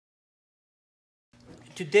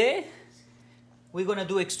Today we're gonna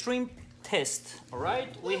do extreme test. All right,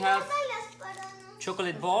 we have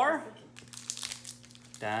chocolate bar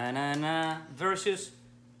versus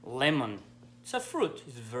lemon. It's a fruit.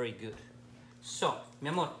 It's very good. So, mi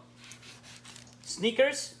amor,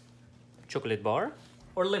 Snickers, chocolate bar,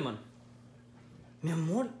 or lemon? Mi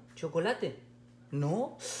amor, chocolate.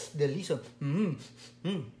 No, delicioso.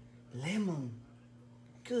 Lemon.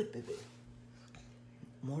 Good, baby.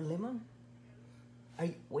 More lemon?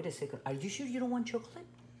 Wait a second. Are you sure you don't want chocolate?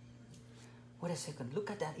 Wait a second. Look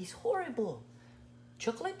at that. It's horrible.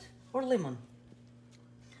 Chocolate or lemon?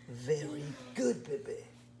 Very good, baby.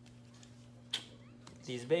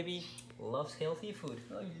 This baby loves healthy food.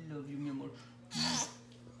 I love you, mi amor.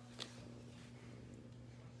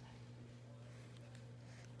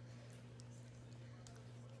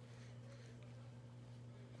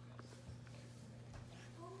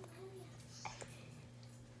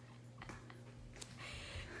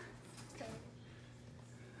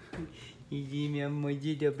 Y mi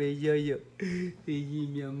amorcito bello. Y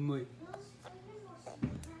mi amor.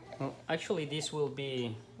 Well, actually, this will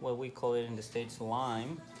be what we call it in the States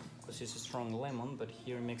lime, because it's a strong lemon, but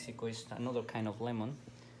here in Mexico it's another kind of lemon.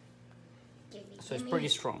 So it's pretty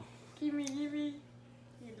strong. Gimme.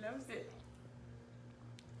 He loves it.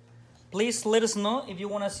 Please let us know if you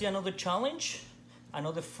want to see another challenge,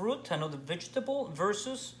 another fruit, another vegetable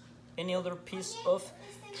versus any other piece of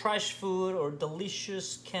trash food or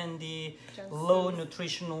delicious candy, low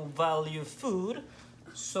nutritional value food,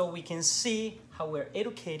 so we can see how we're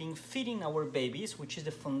educating, feeding our babies, which is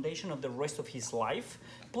the foundation of the rest of his life.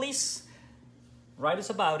 Please write us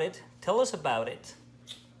about it, tell us about it,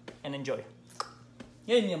 and enjoy.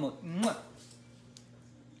 Yay, mi amor.